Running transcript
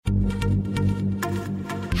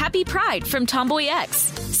Happy Pride from Tomboy X,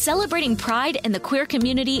 celebrating pride and the queer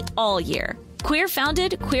community all year. Queer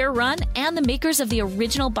founded, queer run, and the makers of the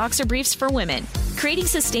original boxer briefs for women, creating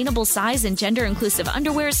sustainable size and gender inclusive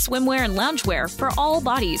underwear, swimwear, and loungewear for all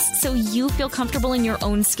bodies so you feel comfortable in your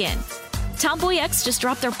own skin. Tomboy X just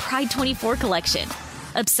dropped their Pride 24 collection.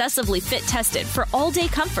 Obsessively fit tested for all day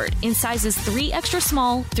comfort in sizes 3 extra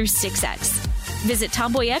small through 6X. Visit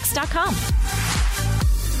tomboyx.com.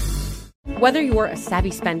 Whether you're a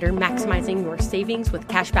savvy spender maximizing your savings with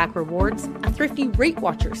cashback rewards, a thrifty rate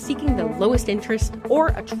watcher seeking the lowest interest, or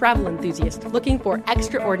a travel enthusiast looking for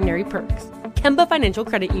extraordinary perks, Kemba Financial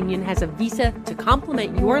Credit Union has a visa to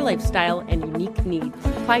complement your lifestyle and unique needs.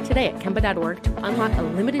 Apply today at Kemba.org to unlock a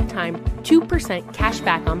limited time 2% cash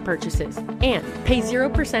back on purchases and pay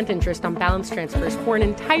 0% interest on balance transfers for an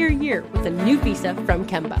entire year with a new visa from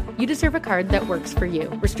Kemba. You deserve a card that works for you.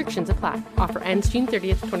 Restrictions apply. Offer ends June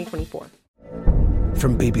 30th, 2024.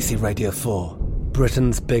 From BBC Radio 4,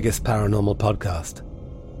 Britain's biggest paranormal podcast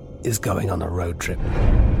is going on a road trip.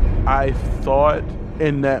 I thought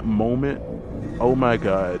in that moment, oh my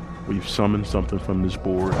God, we've summoned something from this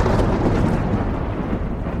board.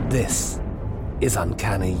 This is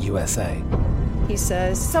Uncanny USA. He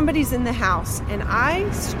says, somebody's in the house, and I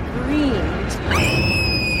screamed.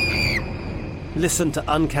 Listen to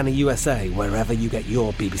Uncanny USA wherever you get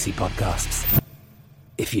your BBC podcasts,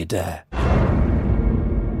 if you dare.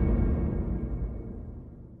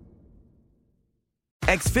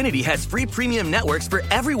 Xfinity has free premium networks for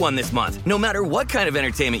everyone this month, no matter what kind of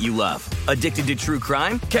entertainment you love. Addicted to true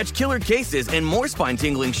crime? Catch killer cases and more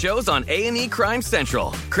spine-tingling shows on A&E Crime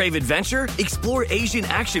Central. Crave adventure? Explore Asian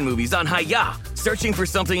action movies on Hi-YAH. Searching for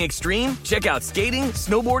something extreme? Check out skating,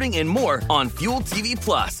 snowboarding, and more on Fuel TV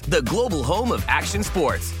Plus, the global home of action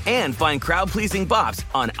sports. And find crowd-pleasing bops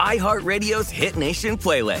on iHeartRadio's Hit Nation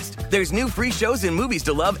playlist. There's new free shows and movies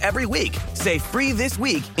to love every week. Say free this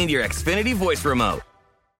week in your Xfinity voice remote.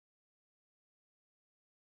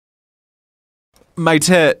 My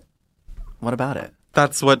tit. What about it?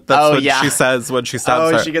 That's what she says when she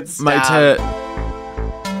stabs her. She gets stabbed. My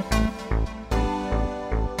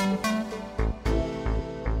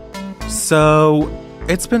tit. So,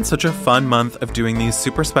 it's been such a fun month of doing these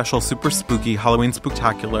super special, super spooky Halloween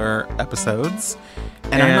Spooktacular episodes.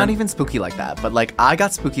 And I'm not even spooky like that, but like I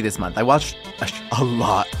got spooky this month. I watched a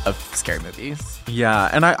lot of scary movies. Yeah,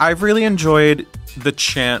 and I've really enjoyed the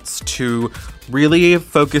chance to really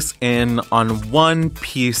focus in on one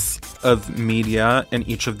piece of media in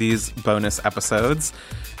each of these bonus episodes.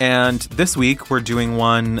 And this week we're doing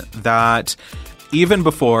one that even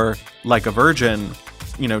before Like a Virgin,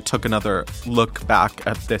 took another look back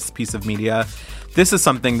at this piece of media. This is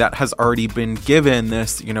something that has already been given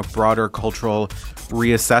this, broader cultural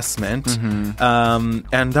reassessment. Mm-hmm.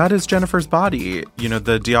 And that is Jennifer's Body,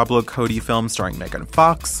 the Diablo Cody film starring Megan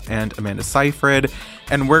Fox and Amanda Seyfried.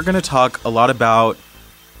 And we're going to talk a lot about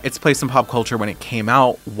its place in pop culture when it came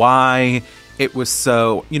out, why it was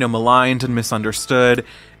so, maligned and misunderstood.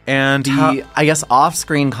 And I guess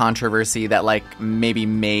off-screen controversy that maybe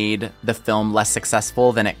made the film less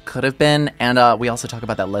successful than it could have been. And we also talk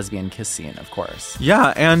about that lesbian kiss scene, of course.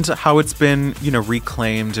 Yeah, and how it's been,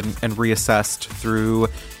 reclaimed and reassessed through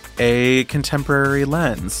a contemporary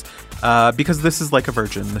lens. Because this is Like a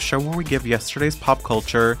Virgin, the show where we give yesterday's pop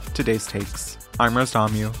culture today's takes. I'm Rose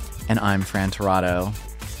Damu. And I'm Fran Tirado.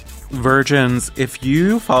 Virgins, if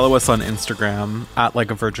you follow us on Instagram at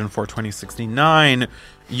likeavirgin42069,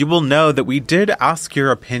 you will know that we did ask your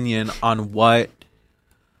opinion on what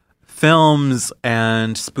films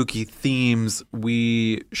and spooky themes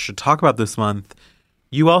we should talk about this month.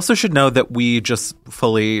 You also should know that we just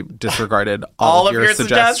fully disregarded all of your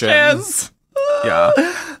suggestions. Yeah.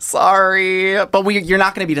 Sorry. But you're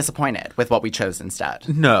not going to be disappointed with what we chose instead.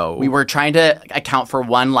 No. We were trying to account for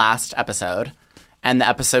one last episode. And the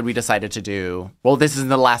episode we decided to do, well, this isn't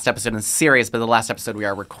the last episode in the series, but the last episode we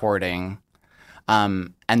are recording.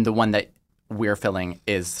 And the one that we're filling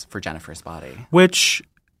is for Jennifer's Body. Which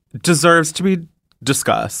deserves to be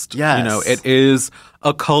discussed. Yes. It is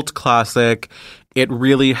a cult classic. It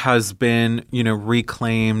really has been,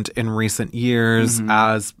 reclaimed in recent years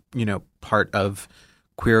as, part of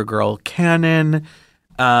queer girl canon.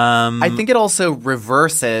 I think it also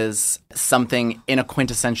reverses something in a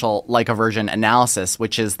quintessential Like a Virgin analysis,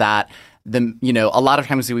 which is that a lot of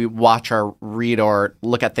times we watch or read or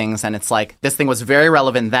look at things and it's like this thing was very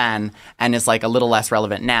relevant then and is a little less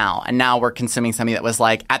relevant now. And now we're consuming something that was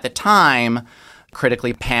at the time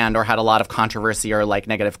critically panned or had a lot of controversy or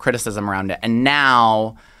negative criticism around it. And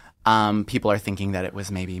now people are thinking that it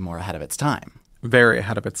was maybe more ahead of its time. Very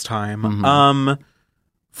ahead of its time. Mm-hmm.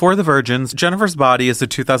 For the Virgins, Jennifer's Body is a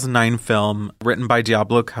 2009 film written by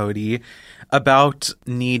Diablo Cody about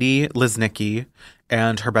Needy Liznicki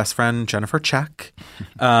and her best friend Jennifer Check.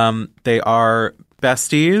 They are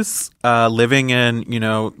besties living in,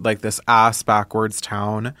 like this ass backwards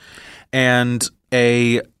town. And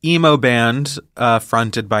a emo band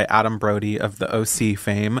fronted by Adam Brody of the OC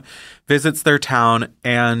fame visits their town,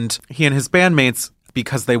 and he and his bandmates,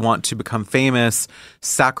 because they want to become famous,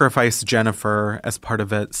 sacrifice Jennifer as part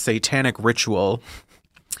of a satanic ritual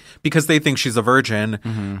because they think she's a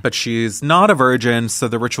virgin, but she's not a virgin, so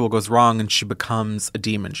the ritual goes wrong and she becomes a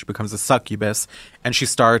demon. She becomes a succubus, and she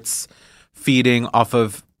starts feeding off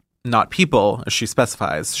of not people, as she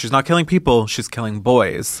specifies. She's not killing people, she's killing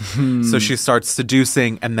boys. So she starts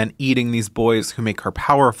seducing and then eating these boys who make her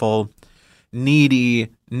powerful.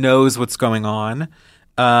 Needy knows what's going on,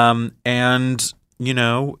 and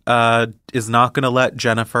is not going to let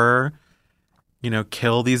Jennifer,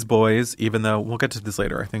 kill these boys, even though we'll get to this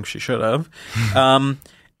later. I think she should have.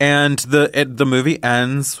 And the movie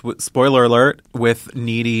ends, with, spoiler alert, with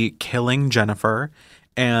Needy killing Jennifer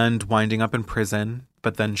and winding up in prison.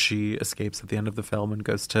 But then she escapes at the end of the film and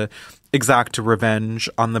goes to exact revenge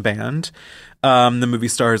on the band. The movie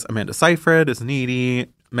stars Amanda Seyfried as Needy,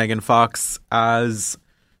 Megan Fox as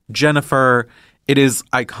Jennifer. It is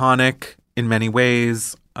iconic in many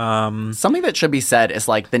ways. Something that should be said is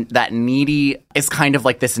like that Needy is kind of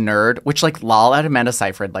like this nerd, which like lol at Amanda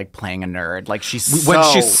Seyfried like playing a nerd. Like she's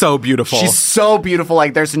so beautiful. She's so beautiful.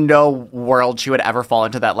 Like there's no world she would ever fall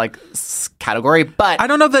into that like category. But I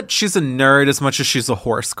don't know that she's a nerd as much as she's a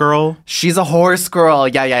horse girl. She's a horse girl.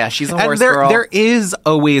 Yeah. She's a horse girl. There is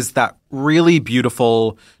always that really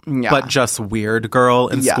beautiful but just weird girl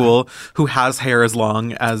in school who has hair as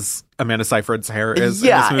long as Amanda Seyfried's hair is in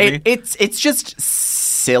this movie. It's just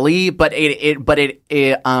silly, but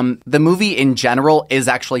the movie in general is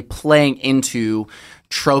actually playing into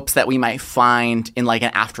tropes that we might find in like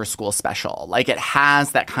an after school special. Like it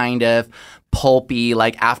has that kind of pulpy,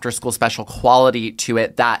 like after school special quality to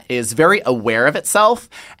it that is very aware of itself.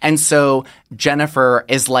 And so Jennifer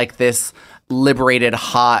is like this liberated,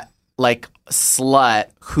 hot, like slut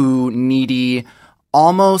who Needy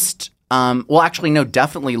almost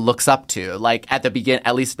definitely looks up to, like at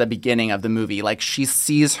least at the beginning of the movie. Like she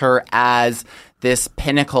sees her as this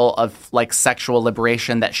pinnacle of like sexual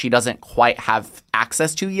liberation that she doesn't quite have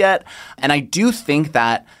access to yet. And I do think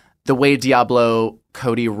that the way Diablo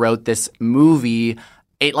Cody wrote this movie,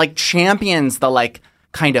 it like champions the like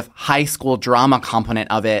kind of high school drama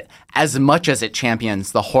component of it as much as it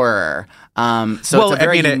champions the horror. It's a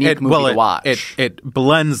very unique movie to watch. It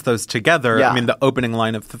blends those together. Yeah. I mean, the opening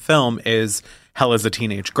line of the film is "Hell is a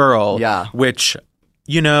teenage girl," which,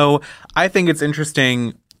 I think it's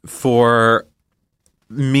interesting for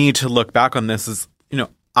me to look back on this as,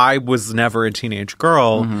 I was never a teenage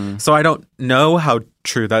girl, so I don't know how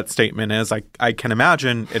true that statement is. I can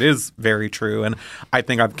imagine it is very true, and I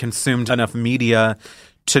think I've consumed enough media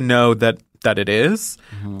to know that it is.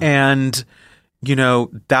 And,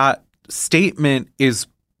 that statement is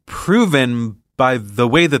proven by the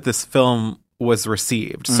way that this film was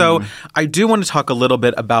received. So I do want to talk a little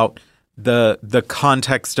bit about the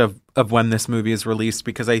context of when this movie is released,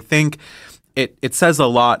 because I think it says a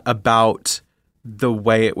lot about the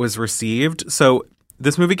way it was received. So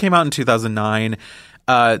this movie came out in 2009.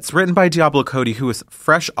 It's written by Diablo Cody, who was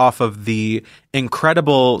fresh off of the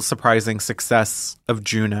incredible, surprising success of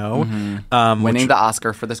Juno. Winning the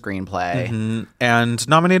Oscar for the screenplay. And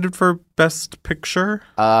nominated for Best Picture?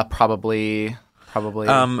 Probably.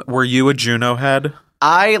 Were you a Juno head?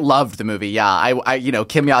 I loved the movie, yeah. I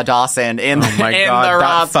Kimya Dawson in the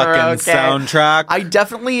roster. That fucking soundtrack. I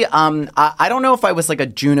definitely, I don't know if I was like a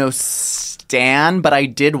Juno stan, but I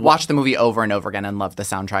did watch the movie over and over again and love the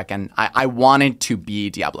soundtrack. And I wanted to be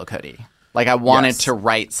Diablo Cody. Like I wanted to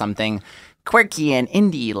write something quirky and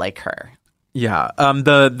indie like her. Yeah.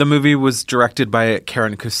 The movie was directed by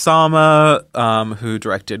Karen Kusama, who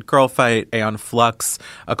directed Girl Fight, Aeon Flux.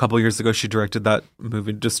 A couple years ago, she directed that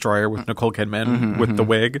movie Destroyer with Nicole Kidman with the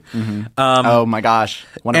wig. Oh my gosh.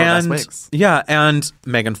 One of her best wigs. Yeah. And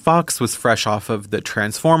Megan Fox was fresh off of the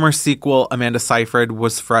Transformers sequel. Amanda Seyfried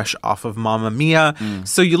was fresh off of Mamma Mia.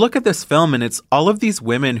 So you look at this film and it's all of these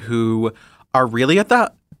women who are really at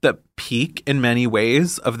the peak in many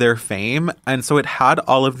ways of their fame. And so it had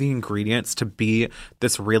all of the ingredients to be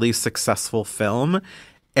this really successful film.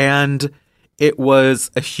 And it was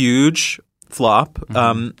a huge flop,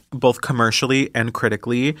 both commercially and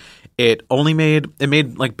critically. It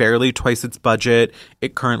made like barely twice its budget.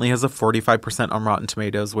 It currently has a 45% on Rotten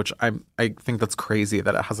Tomatoes, which I think that's crazy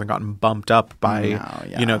that it hasn't gotten bumped up by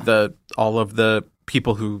all of the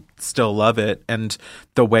people who still love it and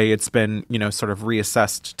the way it's been, sort of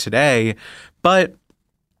reassessed today. But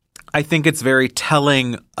I think it's very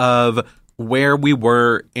telling of where we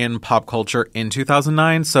were in pop culture in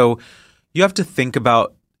 2009. So you have to think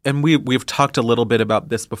about, and we've talked a little bit about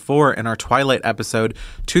this before in our Twilight episode,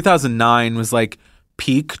 2009 was like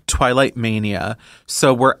peak Twilight mania.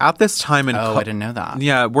 So we're at this time in... I didn't know that.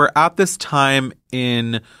 Yeah, we're at this time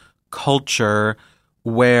in culture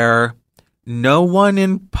where no one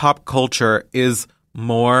in pop culture is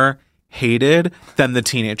more hated than the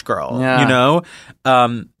teenage girl,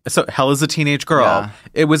 So Hell is a Teenage Girl. Yeah.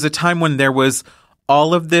 It was a time when there was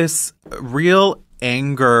all of this real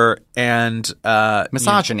anger and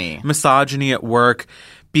misogyny at work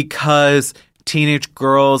because teenage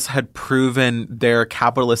girls had proven their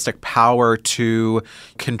capitalistic power to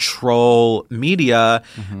control media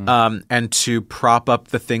and to prop up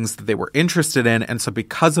the things that they were interested in. And so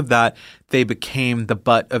because of that, they became the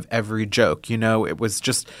butt of every joke. It was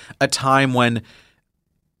just a time when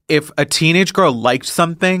if a teenage girl liked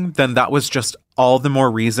something, then that was just all the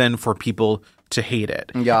more reason for people to hate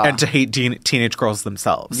it and to hate teenage girls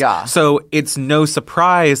themselves. Yeah. So it's no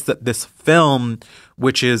surprise that this film,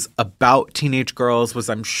 which is about teenage girls, was,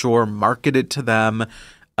 I'm sure, marketed to them,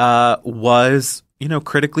 was,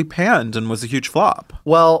 critically panned and was a huge flop.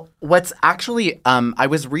 Well, what's actually, I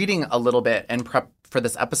was reading a little bit in prep for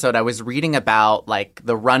this episode. I was reading about like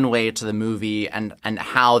the runway to the movie and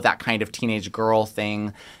how that kind of teenage girl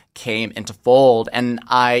thing came into fold. And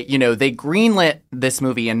they greenlit this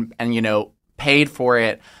movie and paid for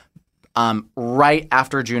it right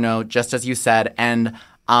after Juno, just as you said, and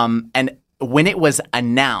when it was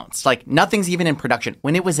announced, like nothing's even in production,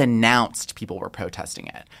 when it was announced, people were protesting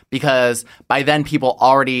it because by then people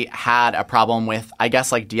already had a problem with, I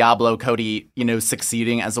guess, like Diablo Cody,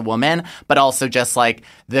 succeeding as a woman, but also just like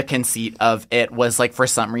the conceit of it was like for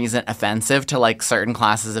some reason offensive to like certain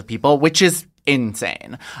classes of people, which is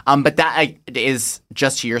insane. But that is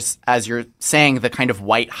just as you're saying, the kind of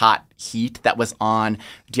white hot heat that was on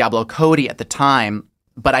Diablo Cody at the time.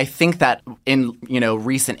 But I think that in,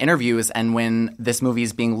 recent interviews and when this movie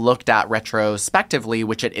is being looked at retrospectively,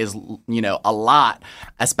 which it is, a lot,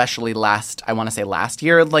 especially last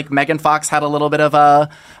year, like Megan Fox had a little bit of a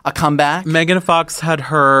comeback. Megan Fox had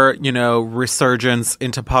her, resurgence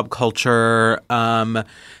into pop culture.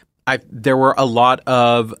 There were a lot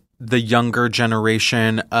of the younger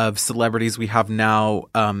generation of celebrities we have now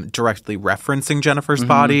directly referencing Jennifer's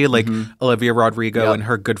body, like Olivia Rodrigo and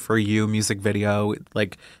her Good For You music video,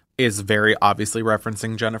 like is very obviously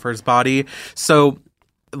referencing Jennifer's body. So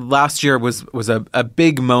last year was a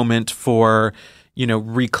big moment for,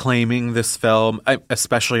 reclaiming this film,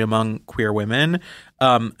 especially among queer women.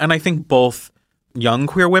 And I think both young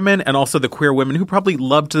queer women and also the queer women who probably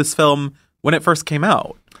loved this film when it first came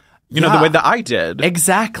out. The way that I did.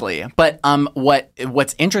 Exactly. But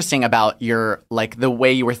what's interesting about the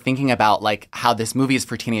way you were thinking about like how this movie is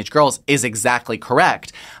for teenage girls is exactly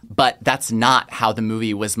correct, but that's not how the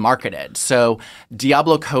movie was marketed. So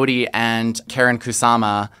Diablo Cody and Karen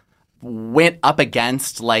Kusama went up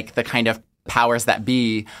against like the kind of powers that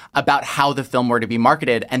be about how the film were to be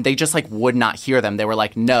marketed, and they just like would not hear them. They were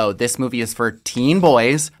like, no, this movie is for teen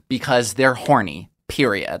boys because they're horny.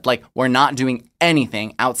 Period. Like, we're not doing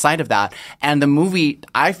anything outside of that. And the movie,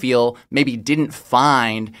 I feel, maybe didn't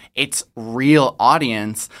find its real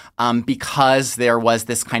audience because there was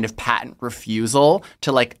this kind of patent refusal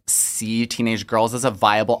to, like, see teenage girls as a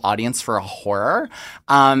viable audience for a horror.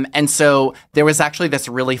 And so there was actually this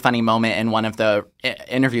really funny moment in one of the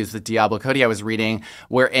interviews with Diablo Cody I was reading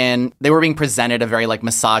wherein they were being presented a very, like,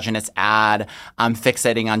 misogynist ad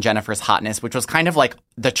fixating on Jennifer's hotness, which was kind of, like,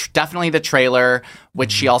 definitely the trailer,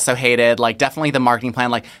 which she also hated, like, definitely the marketing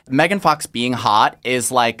plan. Like, Megan Fox being hot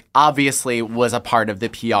is, like, obviously was a part of the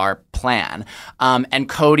PR plan. And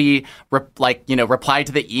Cody, replied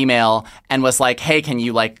to the email and was like, hey, can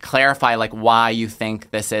you, like, clarify, like, why you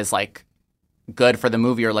think this is, like, good for the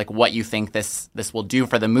movie or, like, what you think this will do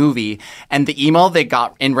for the movie. And the email they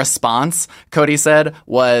got in response, Cody said,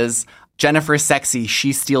 was, Jennifer's sexy,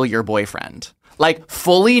 she steal your boyfriend. Like,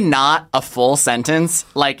 fully not a full sentence,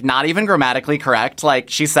 like, not even grammatically correct. Like,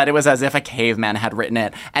 she said it was as if a caveman had written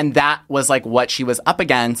it. And that was, like, what she was up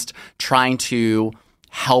against trying to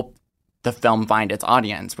help the film find its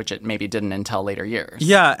audience, which it maybe didn't until later years.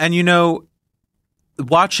 Yeah, and,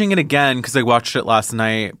 watching it again, because I watched it last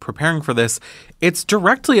night preparing for this, it's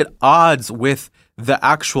directly at odds with the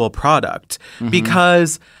actual product.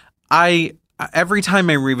 Because every time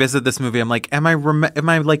I revisit this movie, I'm like, am I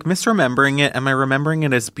like misremembering it? Am I remembering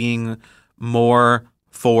it as being more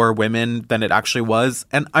for women than it actually was.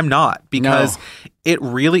 And I'm not, because it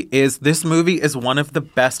really is. This movie is one of the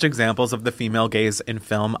best examples of the female gaze in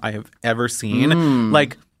film I have ever seen.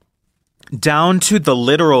 Like, down to the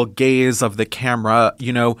literal gaze of the camera.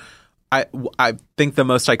 You know, I think the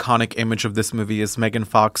most iconic image of this movie is Megan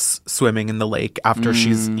Fox swimming in the lake after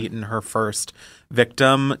she's eaten her first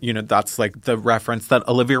victim. You know, that's like the reference that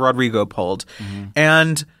Olivia Rodrigo pulled.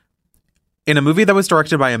 And in a movie that was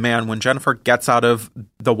directed by a man, when Jennifer gets out of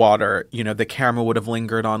the water, you know, the camera would have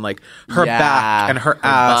lingered on like her back and her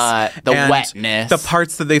ass, butt, the and wetness, the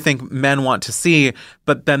parts that they think men want to see.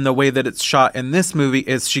 But then the way that it's shot in this movie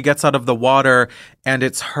is she gets out of the water and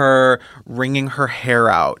it's her wringing her hair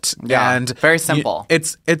out. Yeah, and very simple.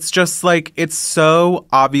 It's just like, it's so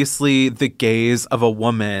obviously the gaze of a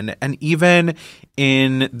woman. And even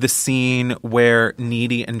in the scene where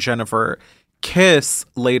Needy and Jennifer kiss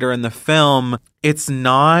later in the film, it's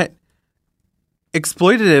not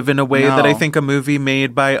exploitative in a way that I think a movie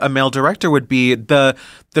made by a male director would be. The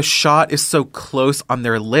shot is so close on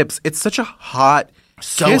their lips. It's such a hot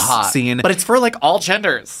kiss scene. But it's for like all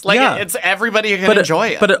genders. Like it's everybody can enjoy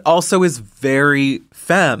it. But it also is very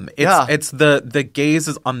femme. It's the gaze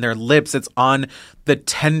is on their lips. It's on the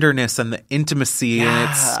tenderness and the intimacy, and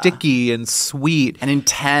it's sticky and sweet and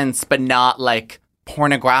intense, but not like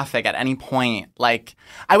pornographic at any point. Like,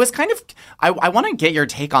 I was kind of I want to get your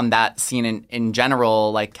take on that scene in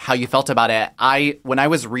general, like how you felt about it. When I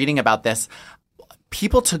was reading about this,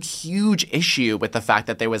 people took huge issue with the fact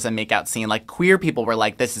that there was a makeout scene. Like, queer people were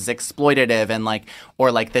like, this is exploitative, and like,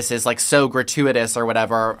 or like, this is like so gratuitous or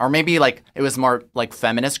whatever. Or maybe like it was more like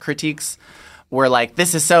feminist critiques were like,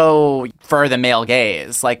 this is so for the male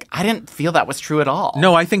gaze. Like, I didn't feel that was true at all.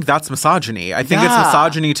 No, I think that's misogyny. I think it's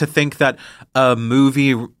misogyny to think that a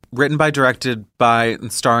movie written by, directed by, and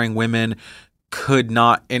starring women could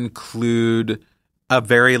not include a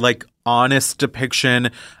very, like, honest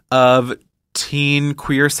depiction of teen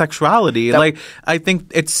queer sexuality. Like, I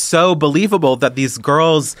think it's so believable that these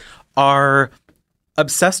girls are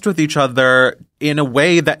obsessed with each other in a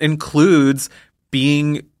way that includes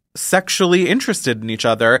being sexually interested in each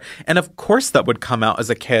other. And of course that would come out as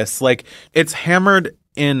a kiss. Like, it's hammered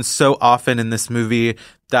in so often in this movie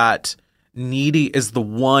that Needy is the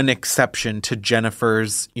one exception to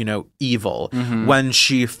Jennifer's, you know, evil. When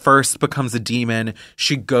she first becomes a demon,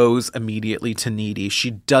 she goes immediately to Needy.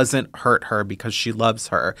 She doesn't hurt her because she loves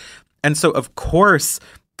her. And so of course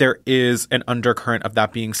there is an undercurrent of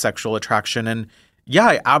that being sexual attraction. And yeah,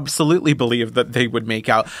 I absolutely believe that they would make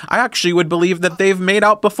out. I actually would believe that they've made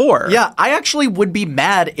out before. Yeah, I actually would be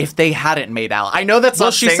mad if they hadn't made out. I know that's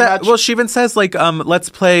not saying much. Well, she even says, like,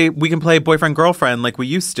 we can play boyfriend-girlfriend like we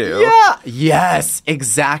used to. Yeah. Yes,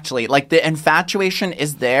 exactly. Like, the infatuation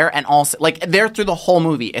is there, and also, like, they're through the whole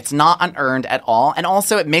movie. It's not unearned at all. And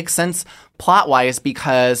also, it makes sense plot-wise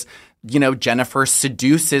because, you know, Jennifer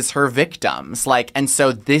seduces her victims. Like, and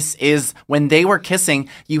so this is, when they were kissing,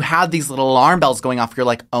 you had these little alarm bells going off. You're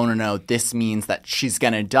like, oh no, this means that she's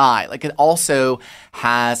gonna die. Like, it also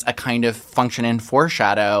has a kind of function in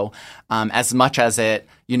foreshadow, as much as it,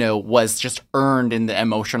 you know, was just earned in the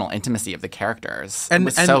emotional intimacy of the characters. It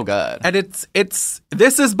was so good. And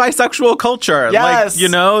this is bisexual culture. Yes. Like, you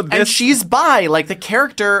know, and she's bi. Like, the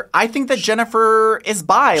character, I think that Jennifer is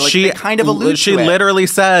bi. Like, they kind of allude to it. She literally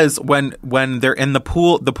says when they're in the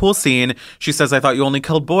pool scene, she says, I thought you only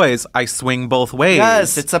killed boys. I swing both ways.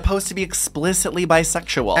 Yes, it's supposed to be explicitly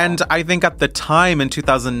bisexual. And I think at the time in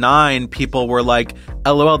 2009, people were like,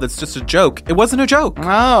 LOL, that's just a joke. It wasn't a joke.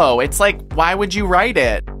 No, it's like, why would you write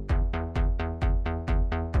it?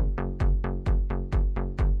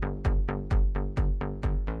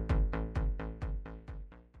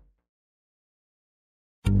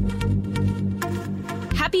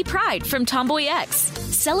 Happy Pride from Tomboy X,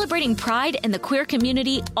 celebrating pride and the queer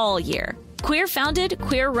community all year. Queer founded,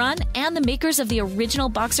 queer run, and the makers of the original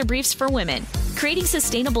boxer briefs for women, creating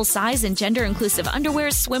sustainable size and gender inclusive underwear,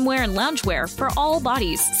 swimwear, and loungewear for all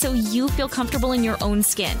bodies so you feel comfortable in your own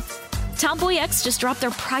skin. Tomboy X just dropped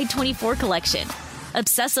their Pride 24 collection.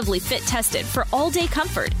 Obsessively fit tested for all day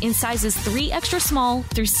comfort in sizes 3 extra small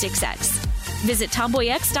through 6X. Visit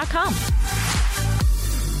tomboyx.com.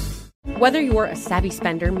 Whether you're a savvy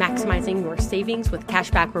spender maximizing your savings with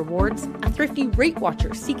cashback rewards, a thrifty rate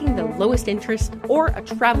watcher seeking the lowest interest, or a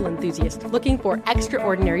travel enthusiast looking for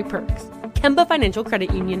extraordinary perks, Kemba Financial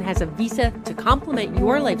Credit Union has a visa to complement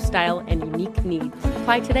your lifestyle and unique needs.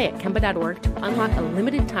 Apply today at Kemba.org to unlock a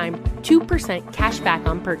limited time 2% cash back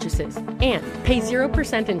on purchases and pay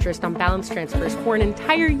 0% interest on balance transfers for an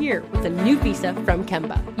entire year with a new visa from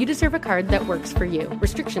Kemba. You deserve a card that works for you.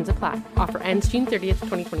 Restrictions apply. Offer ends June 30th,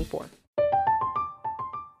 2024.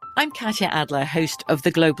 I'm Katya Adler, host of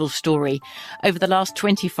The Global Story. Over the last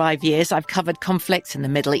 25 years, I've covered conflicts in the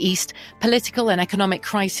Middle East, political and economic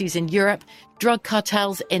crises in Europe, drug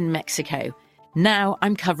cartels in Mexico. Now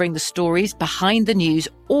I'm covering the stories behind the news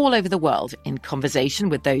all over the world in conversation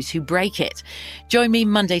with those who break it. Join me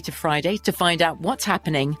Monday to Friday to find out what's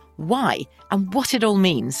happening, why, and what it all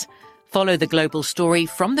means. Follow The Global Story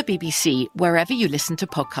from the BBC wherever you listen to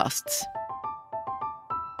podcasts.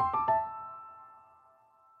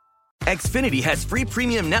 Xfinity has free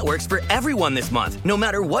premium networks for everyone this month, no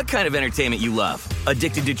matter what kind of entertainment you love.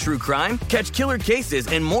 Addicted to true crime? Catch killer cases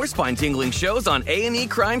and more spine-tingling shows on A&E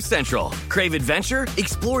Crime Central. Crave adventure?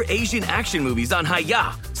 Explore Asian action movies on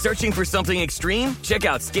Hi-Ya. Searching for something extreme? Check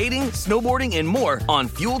out skating, snowboarding, and more on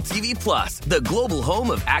Fuel TV Plus, the global home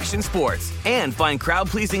of action sports. And find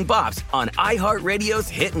crowd-pleasing bops on iHeartRadio's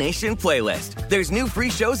Hit Nation playlist. There's new free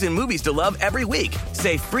shows and movies to love every week.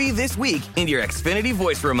 Say free this week in your Xfinity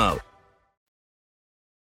voice remote.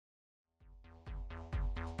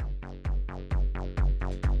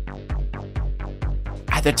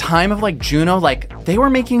 At the time of Juno, they were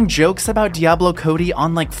making jokes about Diablo Cody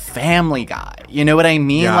on Family Guy. You know what I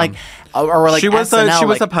mean? Yeah. Or she was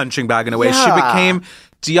SNL, a punching bag in a way. Yeah. She became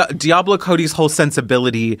Diablo Cody's whole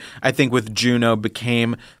sensibility, I think, with Juno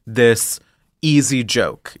became this easy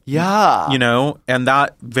joke. Yeah. And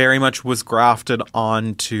that very much was grafted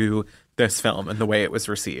onto this film and the way it was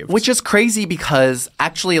received. Which is crazy because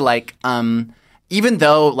actually even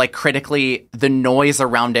though critically the noise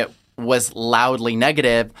around it was loudly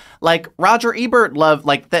negative, Roger Ebert loved,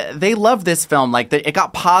 they loved this film. It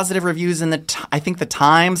got positive reviews in I think the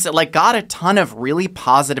Times. It got a ton of really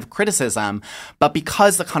positive criticism. But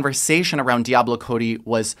because the conversation around Diablo Cody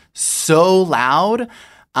was so loud,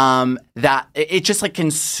 that it just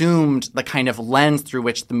consumed the kind of lens through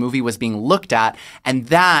which the movie was being looked at. And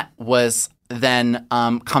that was then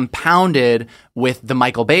compounded with the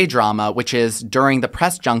Michael Bay drama, which is during the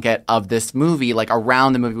press junket of this movie,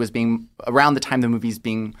 around the time the movie's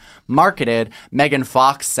being marketed, Megan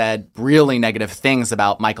Fox said really negative things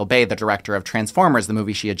about Michael Bay, the director of Transformers, the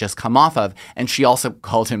movie she had just come off of. And she also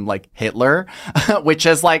called him Hitler, which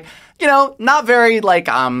is not very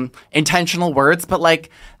intentional words, but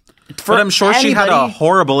but I'm sure she had a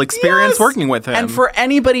horrible experience working with him. And for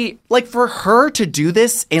anybody, for her to do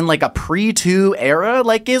this in a pre-2 era,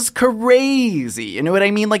 is crazy. You know what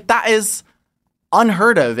I mean? That is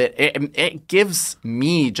unheard of. It gives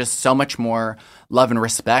me just so much more love and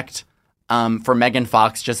respect for Megan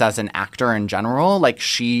Fox just as an actor in general.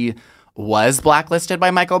 She was blacklisted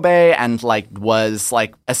by Michael Bay and was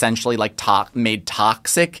essentially made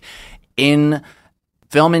toxic in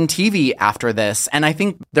film and TV after this. And I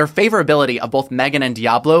think their favorability of both Megan and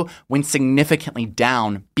Diablo went significantly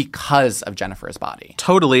down because of Jennifer's Body.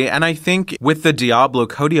 Totally. And I think with the Diablo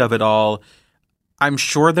Cody of it all, I'm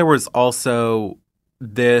sure there was also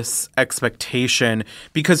this expectation,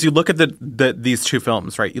 because you look at these two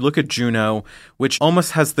films, right? You look at Juno, which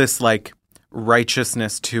almost has this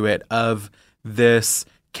righteousness to it of this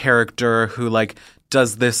character who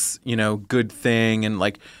does this, good thing and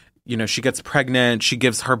she gets pregnant, she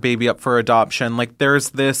gives her baby up for adoption.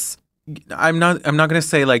 There's this, I'm not going to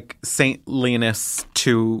say saintliness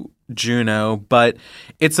to Juno, but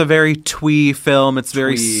it's a very twee film. It's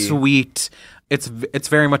very sweet. It's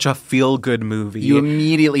very much a feel-good movie. You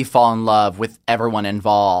immediately fall in love with everyone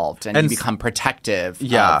involved and you become protective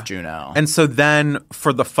of Juno. And so then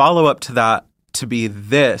for the follow-up to that, to be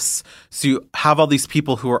this. So you have all these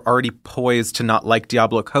people who are already poised to not like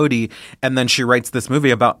Diablo Cody, and then she writes this movie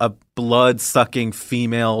about a blood-sucking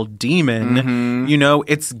female demon. Mm-hmm.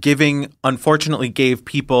 It's unfortunately gave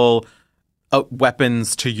people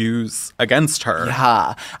weapons to use against her.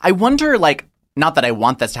 Yeah. I wonder, not that I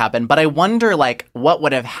want this to happen, but I wonder, what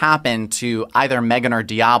would have happened to either Megan or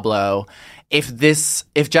Diablo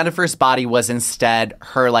if Jennifer's Body was instead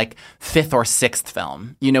her fifth or sixth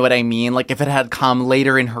film. You know what I mean? If it had come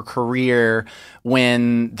later in her career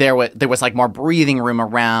when there was more breathing room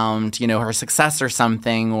around, her success or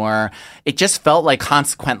something, or it just felt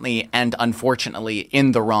consequently and unfortunately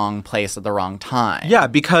in the wrong place at the wrong time. Yeah,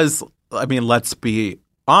 because let's be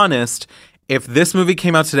honest, if this movie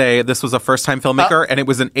came out today, this was a first-time filmmaker, and it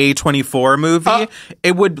was an A24 movie,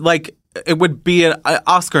 it would be an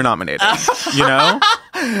Oscar nominated,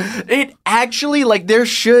 It actually, there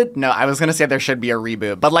should... No, I was going to say there should be a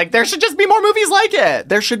reboot, but, there should just be more movies like it.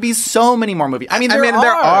 There should be so many more movies.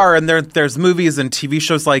 There are, and there's movies and TV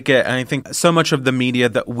shows like it, and I think so much of the media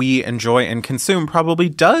that we enjoy and consume probably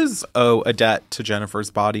does owe a debt to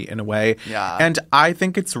Jennifer's Body in a way. Yeah. And I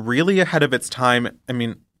think it's really ahead of its time.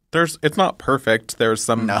 It's not perfect. There's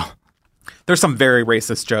some... No. There's some very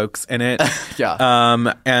racist jokes in it.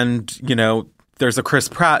 Yeah. And, you know, there's a Chris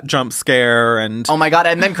Pratt jump scare and... Oh, my God.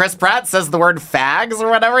 And then Chris Pratt says the word fags or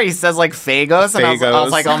whatever. He says, like, fagos. And I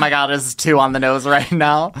was like, oh, my God, this is too on the nose right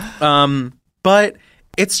now. But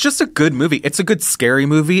it's just a good movie. It's a good scary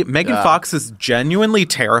movie. Megan Fox is genuinely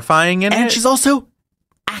terrifying in it. And she's also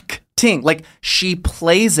acting. Like, she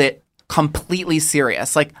plays it completely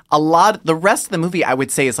serious. Like, the rest of the movie, I would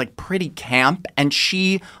say, is, like, pretty camp. And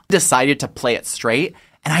she decided to play it straight.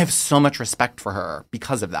 And I have so much respect for her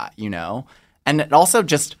because of that, you know? And it also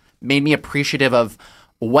just made me appreciative of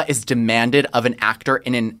what is demanded of an actor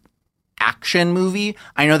in an action movie.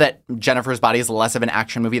 I know that Jennifer's Body is less of an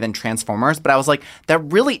action movie than Transformers, but I was like, that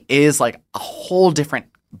really is like a whole different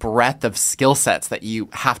breadth of skill sets that you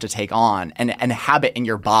have to take on and inhabit in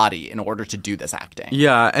your body in order to do this acting.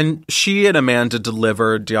 Yeah, and she and Amanda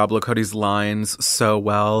delivered Diablo Cody's lines so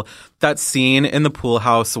well. That scene in the pool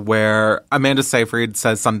house where Amanda Seyfried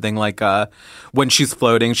says something like, when she's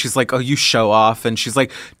floating, she's like, oh, you show off. And she's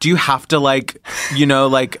like, do you have to, like, you know,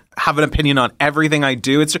 like, have an opinion on everything I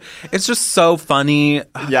do? It's just so funny.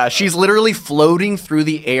 Yeah, she's literally floating through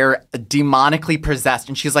the air, demonically possessed.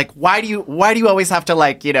 And she's like, why do you always have to,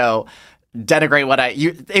 like, you know, denigrate what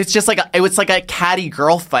it's just like it was like a catty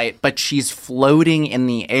girl fight, but she's floating in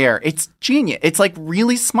the air. It's genius. It's like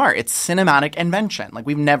really smart. It's cinematic invention. Like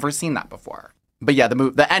we've never seen that before. But yeah,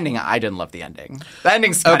 the ending, I didn't love the ending. The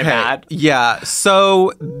ending's kind of bad. Yeah.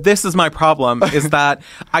 So this is my problem is that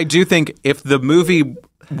I do think if the movie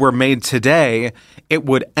were made today, it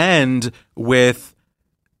would end with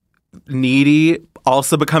Needy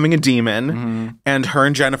also becoming a demon and her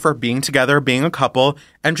and Jennifer being together, being a couple,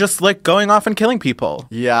 and just like going off and killing people.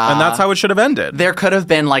 Yeah. And that's how it should have ended. There could have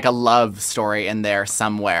been like a love story in there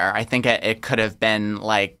somewhere. I think it could have been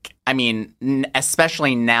like, I mean,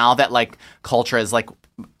 especially now that like culture is like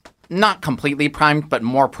not completely primed, but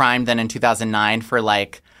more primed than in 2009 for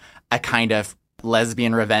like a kind of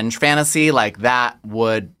lesbian revenge fantasy, like that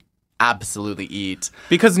would absolutely eat.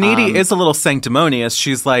 Because Needy is a little sanctimonious.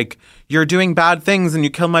 She's like, you're doing bad things and you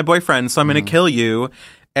killed my boyfriend, so I'm going to kill you.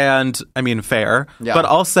 And, I mean, fair. Yeah. But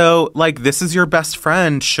also, like, this is your best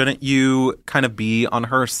friend. Shouldn't you kind of be on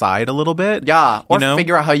her side a little bit? Yeah. Or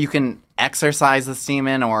figure out how you can exorcise this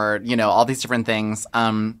demon or, you know, all these different things.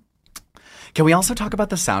 Can we also talk about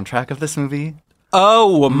the soundtrack of this movie?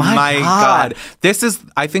 Oh, my God.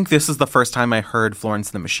 I think this is the first time I heard Florence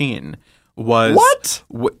and the Machine. Was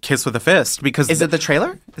Kiss with a Fist, because is it the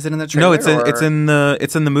trailer? Is it in the trailer? No,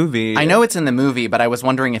 it's in the movie. I know it's in the movie, but I was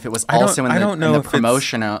wondering if it was also in the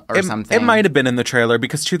promotion or something. It might have been in the trailer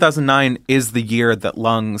because 2009 is the year that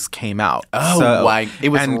Lungs came out. Oh, it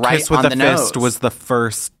was and right Kiss with on a the Fist nose. was the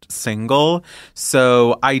first single.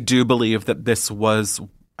 So I do believe that this was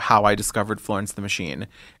how I discovered Florence the Machine.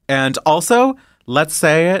 And also, let's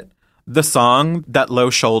say it, the song, that Low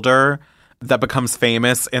Shoulder, that becomes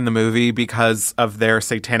famous in the movie because of their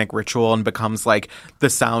satanic ritual and becomes like the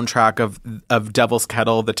soundtrack of Devil's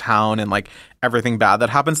Kettle, the town, and like everything bad that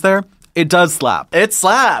happens there. It does slap. It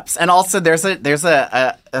slaps. And also there's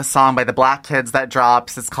a song by the Black Kids that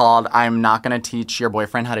drops. It's called I'm Not Gonna Teach Your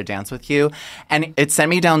Boyfriend How to Dance With You. And it sent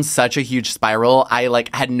me down such a huge spiral. I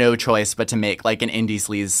like had no choice but to make like an Indie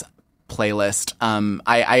Sleaze playlist.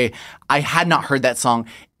 I had not heard that song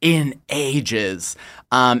in ages.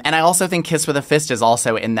 And I also think Kiss with a Fist is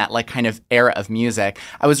also in that like kind of era of music.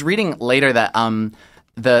 I was reading later that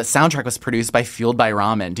the soundtrack was produced by Fueled by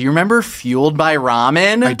Ramen. Do you remember Fueled by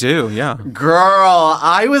Ramen? I do, yeah. Girl,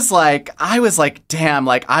 I was like, damn,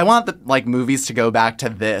 like I want the like movies to go back to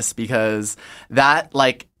this because that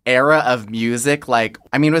like era of music, like,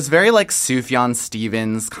 I mean, it was very like Sufjan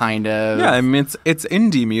Stevens kind of. Yeah, I mean, it's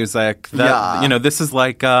indie music. That, you know, this is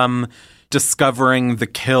like discovering the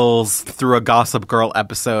Kills through a Gossip Girl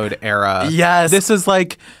episode era. Yes. This is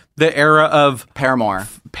like the era of Paramore,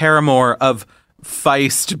 of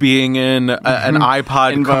Feist being in an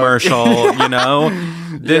iPod commercial, you know?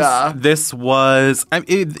 This was,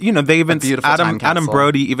 you know, they even, Adam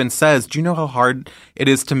Brody even says, do you know how hard it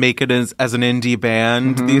is to make it as an indie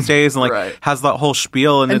band these days? And like has that whole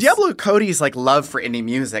spiel. And Diablo Cody's like love for indie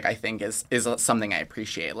music, I think is something I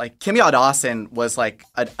appreciate. Like Kim Yaw Dawson was like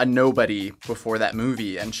a nobody before that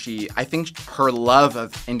movie. And I think her love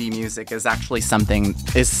of indie music is actually something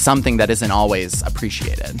that isn't always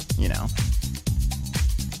appreciated, you know?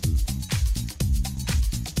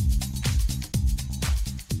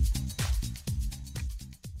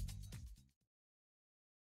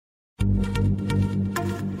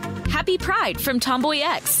 Happy Pride from Tomboy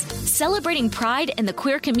X, celebrating pride and the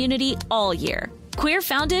queer community all year. Queer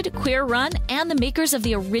founded, Queer run, and the makers of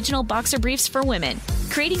the original boxer briefs for women,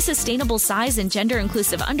 creating sustainable size and gender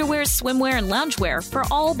inclusive underwear, swimwear, and loungewear for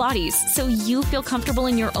all bodies so you feel comfortable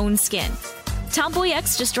in your own skin. Tomboy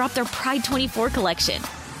X just dropped their Pride 24 collection.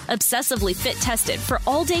 Obsessively fit tested for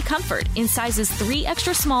all day comfort in sizes 3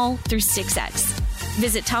 extra small through 6X.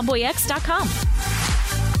 Visit tomboyx.com.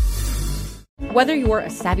 Whether you're a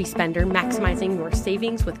savvy spender maximizing your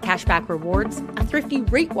savings with cashback rewards, a thrifty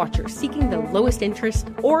rate watcher seeking the lowest interest,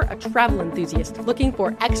 or a travel enthusiast looking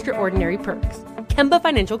for extraordinary perks, Kemba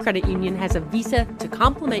Financial Credit Union has a visa to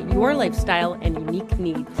complement your lifestyle and unique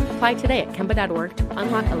needs. Apply today at Kemba.org to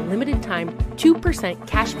unlock a limited time 2%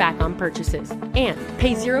 cash back on purchases and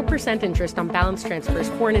pay 0% interest on balance transfers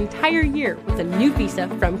for an entire year with a new visa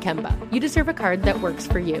from Kemba. You deserve a card that works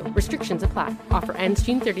for you. Restrictions apply. Offer ends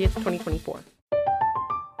June 30th, 2024.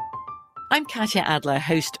 I'm Katya Adler,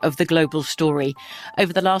 host of The Global Story.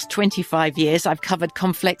 Over the last 25 years, I've covered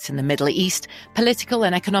conflicts in the Middle East, political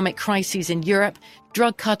and economic crises in Europe,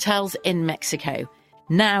 drug cartels in Mexico.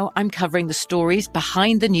 Now I'm covering the stories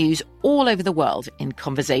behind the news all over the world in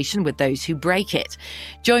conversation with those who break it.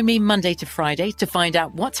 Join me Monday to Friday to find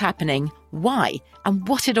out what's happening, why, and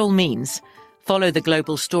what it all means. Follow The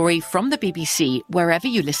Global Story from the BBC wherever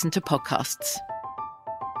you listen to podcasts.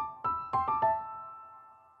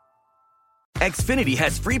 Xfinity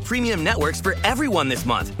has free premium networks for everyone this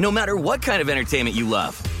month, no matter what kind of entertainment you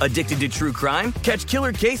love. Addicted to true crime? Catch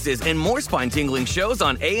killer cases and more spine-tingling shows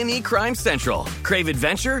on A&E Crime Central. Crave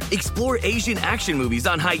adventure? Explore Asian action movies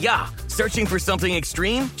on Hayya. Searching for something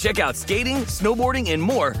extreme? Check out skating, snowboarding, and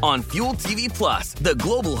more on Fuel TV Plus, the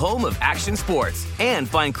global home of action sports. And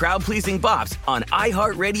find crowd-pleasing bops on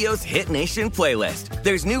iHeartRadio's Hit Nation playlist.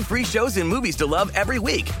 There's new free shows and movies to love every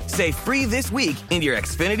week. Say free this week in your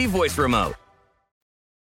Xfinity voice remote.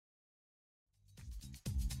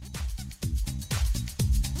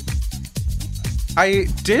 I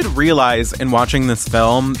did realize in watching this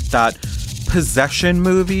film that possession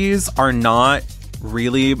movies are not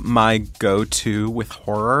really my go-to with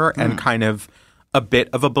horror and kind of a bit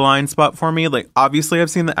of a blind spot for me. Like, obviously,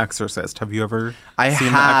 I've seen The Exorcist. Have you ever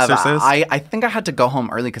seen The Exorcist? I think I had to go home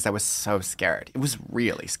early because I was so scared. It was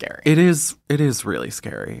really scary. It is really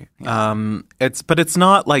scary. Yeah. It's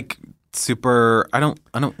not like super. I'm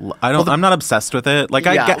not obsessed with it. Like,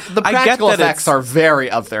 yeah, the practical effects are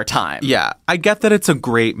very of their time. Yeah, I get that it's a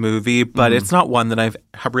great movie, but it's not one that I've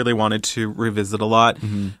really wanted to revisit a lot.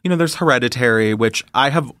 Mm-hmm. You know, there's Hereditary, which I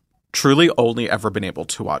have truly only ever been able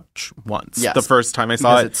to watch once. Yes, the first time I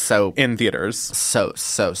saw it so in theaters. So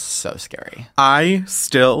scary. I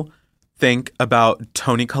still think about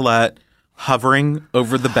Toni Collette hovering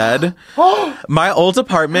over the bed. My old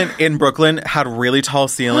apartment in Brooklyn had really tall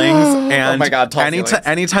ceilings, and oh my God, tall ceilings.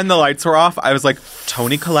 Anytime the lights were off, I was like,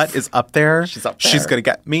 Toni Collette is up there. She's up there. She's gonna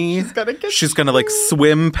get me. She's gonna like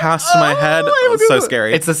swim past my head. It's so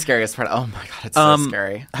scary. It's the scariest part. Oh my God, it's so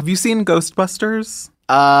scary. Have you seen Ghostbusters?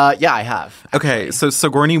 Yeah, I have. Okay, so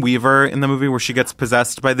Sigourney Weaver in the movie where she gets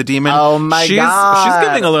possessed by the demon. Oh my God. She's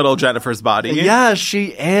giving a little Jennifer's Body. Yeah, she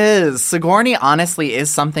is. Sigourney honestly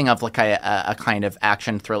is something of like a kind of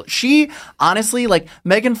action thriller. She honestly, like,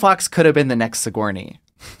 Megan Fox could have been the next Sigourney.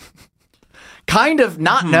 Kind of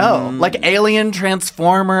not like Alien,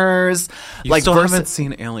 Transformers. You like still haven't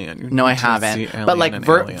seen Alien. No, I haven't. But like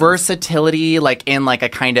versatility, like in like a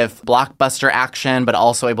kind of blockbuster action, but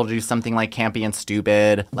also able to do something like campy and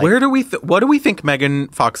stupid. Like, what do we think Megan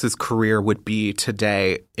Fox's career would be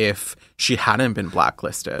today if she hadn't been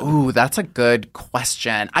blacklisted? Ooh, that's a good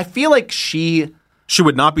question. I feel like she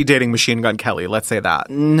would not be dating Machine Gun Kelly. Let's say that.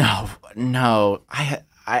 No.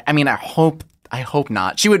 I mean, I hope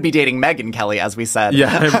not. She would be dating Megyn Kelly, as we said.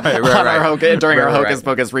 Yeah, right. During our Hocus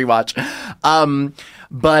Pocus rewatch.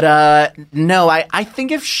 But no, I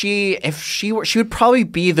think if she were, she would probably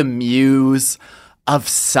be the muse of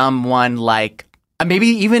someone like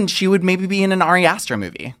maybe she would be in an Ari Aster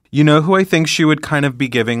movie. You know who I think she would kind of be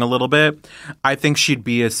giving a little bit? I think she'd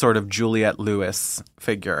be a sort of Juliette Lewis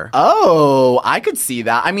figure. Oh, I could see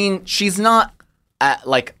that. I mean, she's not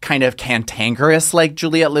like kind of cantankerous like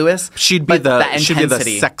Juliette Lewis. She'd be the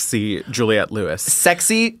sexy Juliette Lewis.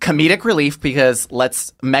 Sexy comedic relief because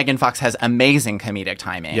Megan Fox has amazing comedic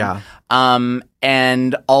timing. Yeah.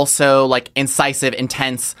 And also like incisive,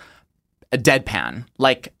 intense, deadpan,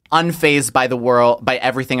 like unfazed by the world, by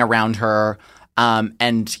everything around her.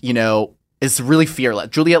 And you know, is really fearless.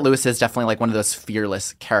 Juliette Lewis is definitely like one of those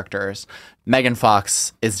fearless characters. Megan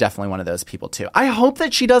Fox is definitely one of those people too. I hope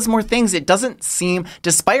that she does more things. It doesn't seem,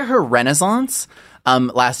 despite her renaissance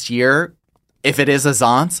last year, if it is a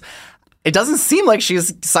zance, it doesn't seem like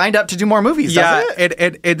she's signed up to do more movies, does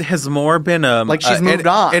it? It has more been like she's moved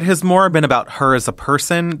on. It has more been about her as a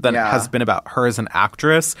person than it has been about her as an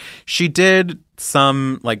actress. She did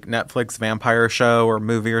some like Netflix vampire show or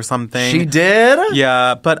movie or something. She did?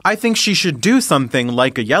 Yeah, but I think she should do something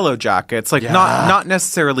like a Yellow Jackets. Like not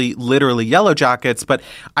necessarily literally Yellow Jackets, but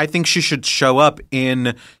I think she should show up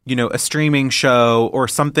in, you know, a streaming show or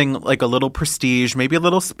something like a little prestige, maybe a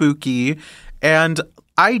little spooky. And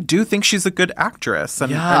I do think she's a good actress.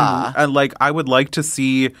 And like I would like to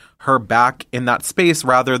see her back in that space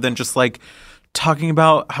rather than just like talking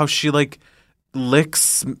about how she like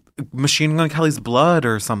licks Machine Gun Kelly's blood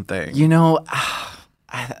or something. You know,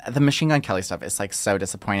 the Machine Gun Kelly stuff is like so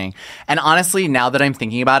disappointing. And honestly, now that I'm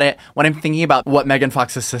thinking about it, when I'm thinking about what Megan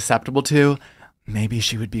Fox is susceptible to, maybe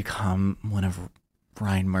she would become one of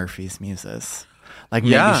Ryan Murphy's muses. Like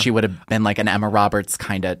maybe she would have been like an Emma Roberts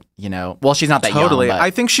kind of, you know. Well, she's not that young. But I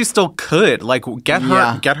think she still could. Like get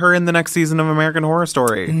her in the next season of American Horror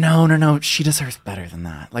Story. No. She deserves better than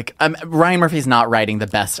that. Like Ryan Murphy's not writing the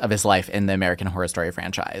best of his life in the American Horror Story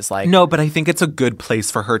franchise. Like no, but I think it's a good place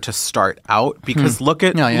for her to start out because look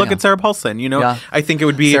at Sarah Paulson. You know, I think it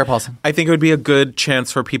would be Sarah Paulson. I think it would be a good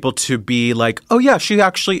chance for people to be like, oh yeah, she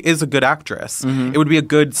actually is a good actress. It would be a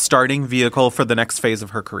good starting vehicle for the next phase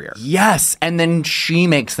of her career. Yes, and then she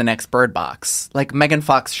makes the next Bird Box. Like Megan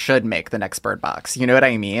Fox should make the next Bird Box. You know what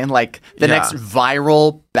I mean? Like the next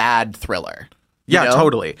viral bad thriller. Yeah, know?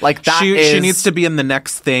 Totally. Like that she needs to be in the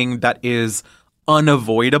next thing that is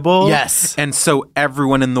unavoidable. Yes. And so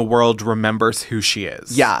everyone in the world remembers who she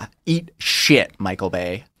is. Yeah. Eat shit, Michael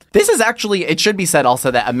Bay. This is actually, it should be said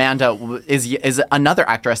also that Amanda is another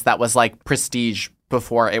actress that was like prestige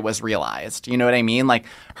before it was realized. You know what I mean? Like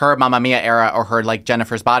her Mamma Mia era or her like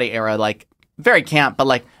Jennifer's Body era, like very camp, but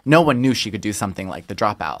like no one knew she could do something like The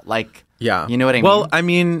Dropout. Like, yeah, you know what I mean? Well, I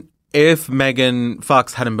mean, if Megan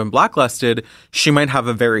Fox hadn't been blacklisted, she might have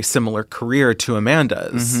a very similar career to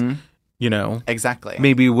Amanda's. You know, exactly.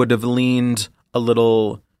 Maybe would have leaned a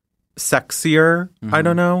little sexier. I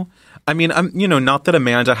don't know. I mean, you know, not that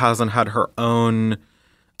Amanda hasn't had her own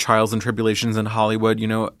trials and tribulations in Hollywood. You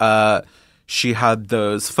know, she had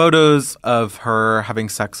those photos of her having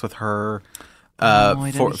sex with her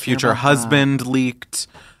future husband leaked.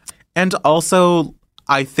 And also,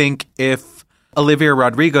 I think if Olivia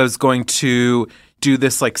Rodrigo is going to do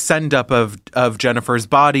this like send up of Jennifer's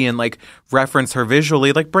body and like reference her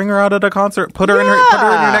visually, like bring her out at a concert, put her in your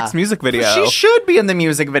next music video. She should be in the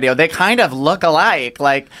music video. They kind of look alike.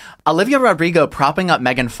 Like Olivia Rodrigo propping up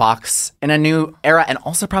Megan Fox in a new era and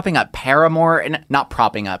also propping up Paramore, and not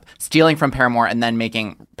propping up, stealing from Paramore and then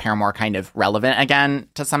making Paramore kind of relevant again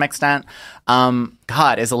to some extent.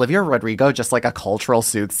 God, is Olivia Rodrigo just like a cultural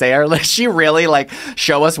soothsayer? Like she really like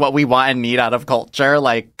show us what we want and need out of culture?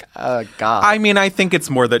 Like, God. I mean, I think it's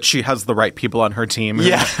more that she has the right people on her team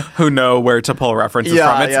who know where to pull references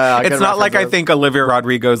from. It's not like I think Olivia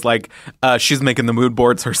Rodrigo's like, she's making the mood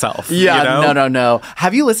boards herself. Yeah, you know? No.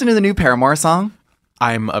 Have you listened to the new Paramore song?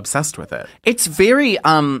 I'm obsessed with it. It's very,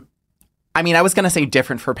 I mean, I was going to say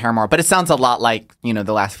different for Paramore, but it sounds a lot like, you know,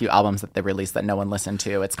 the last few albums that they released that no one listened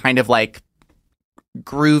to. It's kind of like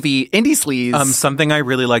groovy indie sleaze. Something I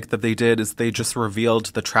really like that they did is they just revealed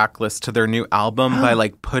the track list to their new album by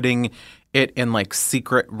like putting it in like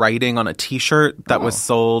secret writing on a t-shirt that was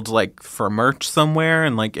sold like for merch somewhere,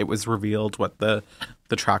 and like it was revealed what the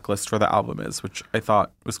track list for the album is, which I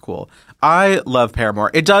thought was cool. I love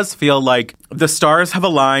Paramore. It does feel like the stars have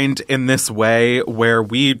aligned in this way where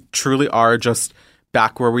we truly are just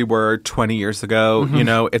back where we were 20 years ago. You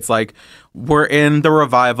know, it's like we're in the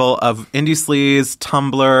revival of indie sleaze,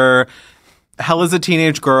 Tumblr, Hell is a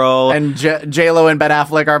Teenage Girl, and J-Lo and Ben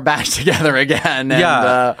Affleck are back together again.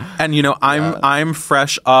 And, and you know, I'm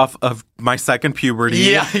fresh off of my second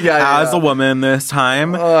puberty as a woman this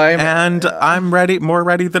time, and I'm more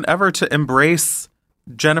ready than ever to embrace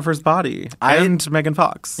Jennifer's Body and Megan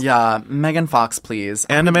Fox. Yeah, Megan Fox, please.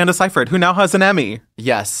 And Amanda Seyfried, who now has an Emmy.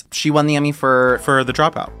 Yes, she won the Emmy for The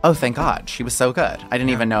Dropout. Oh, thank God. She was so good. I didn't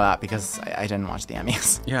even know that because I didn't watch the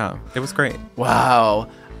Emmys. Yeah, it was great. Wow.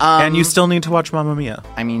 And you still need to watch Mamma Mia.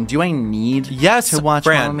 I mean, do I need to watch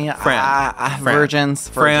Mamma Mia? Virgins,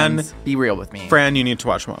 be real with me. Fran, you need to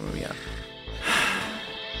watch Mamma Mia.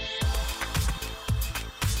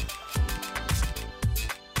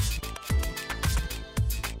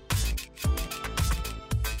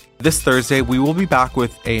 This Thursday, we will be back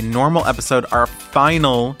with a normal episode, our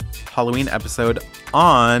final Halloween episode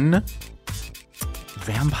on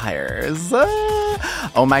vampires.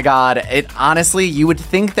 Oh my God. Honestly, you would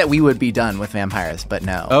think that we would be done with vampires, but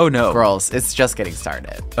no. Oh no. Girls, it's just getting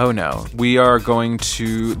started. Oh no. We are going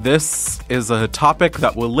to, this is a topic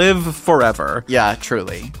that will live forever. Yeah,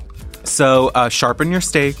 truly. So sharpen your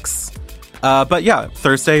stakes. But yeah,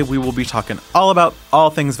 Thursday we will be talking all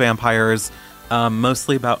things vampires,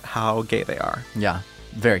 mostly about how gay they are. Yeah,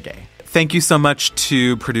 very gay. Thank you so much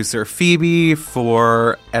to producer Phoebe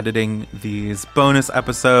for editing these bonus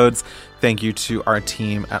episodes. Thank you to our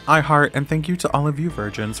team at iHeart, and thank you to all of you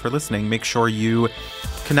virgins for listening. Make sure you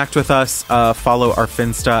connect with us, follow our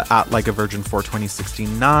Finsta at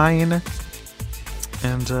LikeAVirgin42069.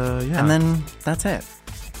 And yeah. And then that's it.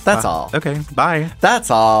 That's all. Okay, bye.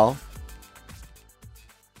 That's all.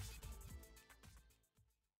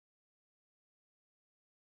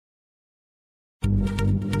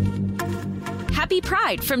 Happy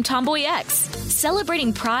Pride from Tomboy X,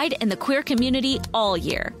 celebrating pride and the queer community all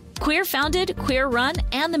year. Queer founded, queer run,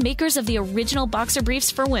 and the makers of the original boxer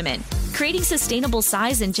briefs for women, creating sustainable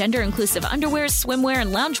size and gender inclusive underwear, swimwear,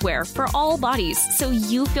 and loungewear for all bodies so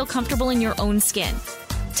you feel comfortable in your own skin.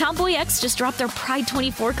 Tomboy X just dropped their Pride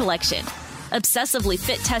 24 collection, obsessively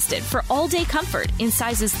fit tested for all day comfort in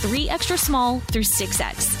sizes 3 extra small through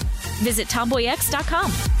 6X. Visit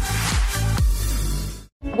tomboyx.com.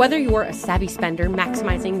 Whether you're a savvy spender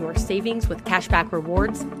maximizing your savings with cashback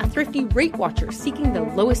rewards, a thrifty rate watcher seeking the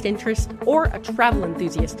lowest interest, or a travel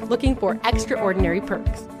enthusiast looking for extraordinary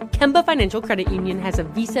perks, Kemba Financial Credit Union has a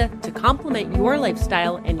visa to complement your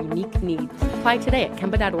lifestyle and unique needs. Apply today at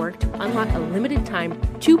Kemba.org to unlock a limited time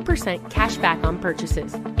 2% cash back on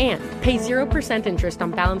purchases and pay 0% interest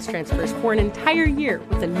on balance transfers for an entire year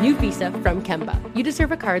with a new visa from Kemba. You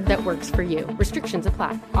deserve a card that works for you. Restrictions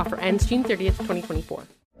apply. Offer ends June 30th, 2024.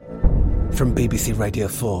 From BBC Radio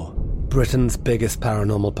 4, Britain's biggest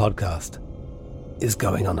paranormal podcast is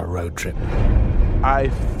going on a road trip. I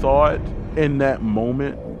thought in that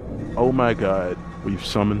moment, oh my God, we've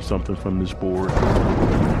summoned something from this board.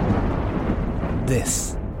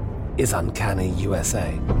 This is Uncanny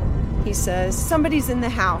USA. He says, somebody's in the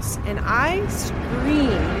house, and I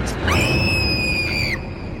screamed.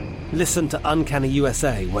 Listen to Uncanny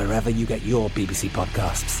USA wherever you get your BBC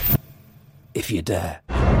podcasts, if you dare.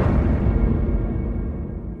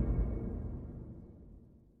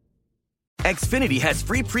 Xfinity has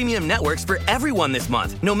free premium networks for everyone this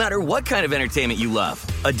month, no matter what kind of entertainment you love.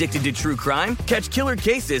 Addicted to true crime? Catch killer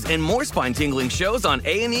cases and more spine-tingling shows on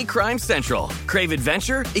A&E Crime Central. Crave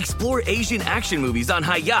adventure? Explore Asian action movies on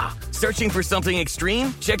Hi-YAH. Searching for something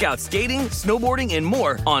extreme? Check out skating, snowboarding, and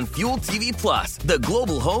more on Fuel TV Plus, the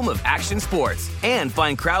global home of action sports. And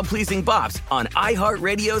find crowd-pleasing bops on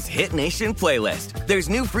iHeartRadio's Hit Nation playlist. There's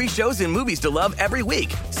new free shows and movies to love every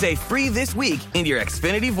week. Say free this week in your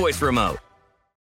Xfinity voice remote.